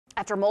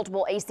After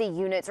multiple AC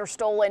units are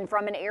stolen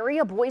from an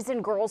area Boys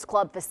and Girls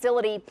Club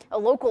facility, a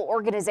local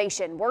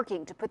organization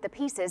working to put the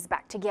pieces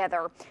back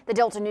together. The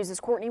Delta News'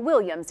 Courtney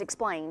Williams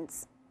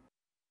explains.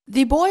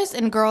 The Boys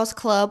and Girls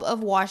Club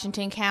of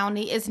Washington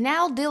County is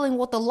now dealing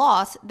with a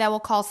loss that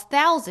will cost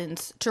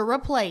thousands to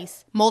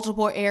replace.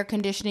 Multiple air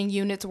conditioning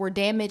units were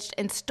damaged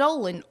and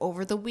stolen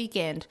over the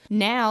weekend.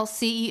 Now,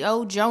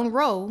 CEO Joan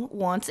Rowe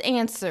wants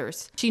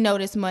answers. She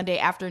noticed Monday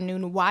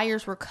afternoon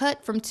wires were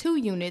cut from 2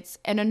 units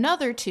and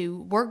another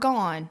 2 were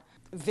gone.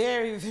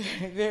 Very,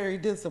 very, very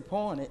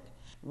disappointed.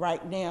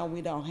 Right now,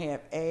 we don't have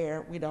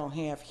air, we don't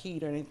have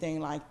heat or anything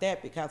like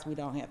that because we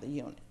don't have the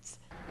units.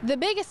 The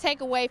biggest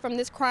takeaway from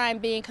this crime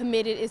being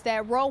committed is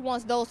that Rowe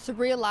wants those to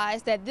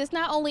realize that this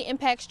not only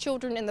impacts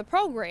children in the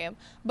program,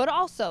 but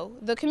also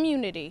the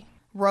community.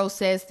 Rowe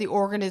says the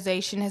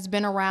organization has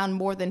been around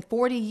more than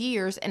 40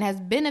 years and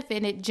has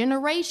benefited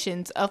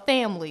generations of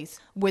families.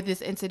 With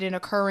this incident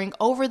occurring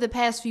over the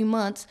past few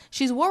months,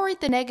 she's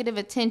worried the negative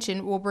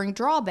attention will bring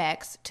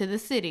drawbacks to the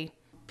city.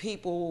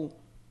 People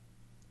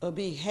will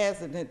be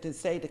hesitant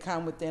to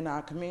come within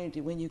our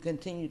community when you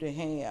continue to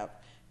have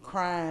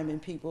crime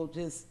and people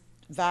just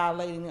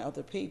violating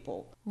other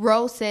people.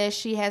 Rowe says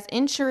she has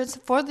insurance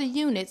for the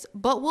units,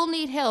 but will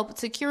need help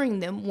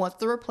securing them once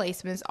the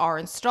replacements are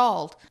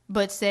installed,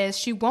 but says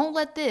she won't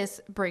let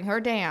this bring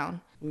her down.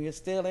 We are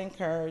still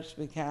encouraged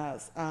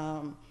because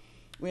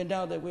we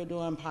know that we're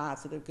doing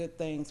positive, good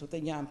things with the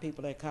young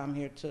people that come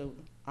here to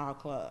our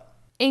club.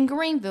 In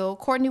Greenville,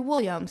 Courtney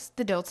Williams,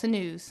 the Delta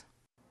News.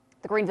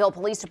 The Greenville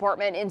Police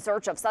Department in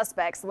search of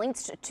suspects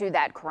linked to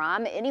that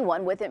crime.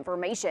 Anyone with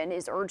information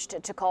is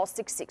urged to call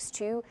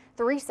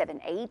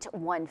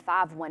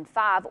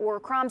 662-378-1515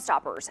 or Crime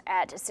Stoppers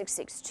at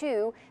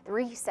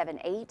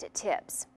 662-378-TIPS.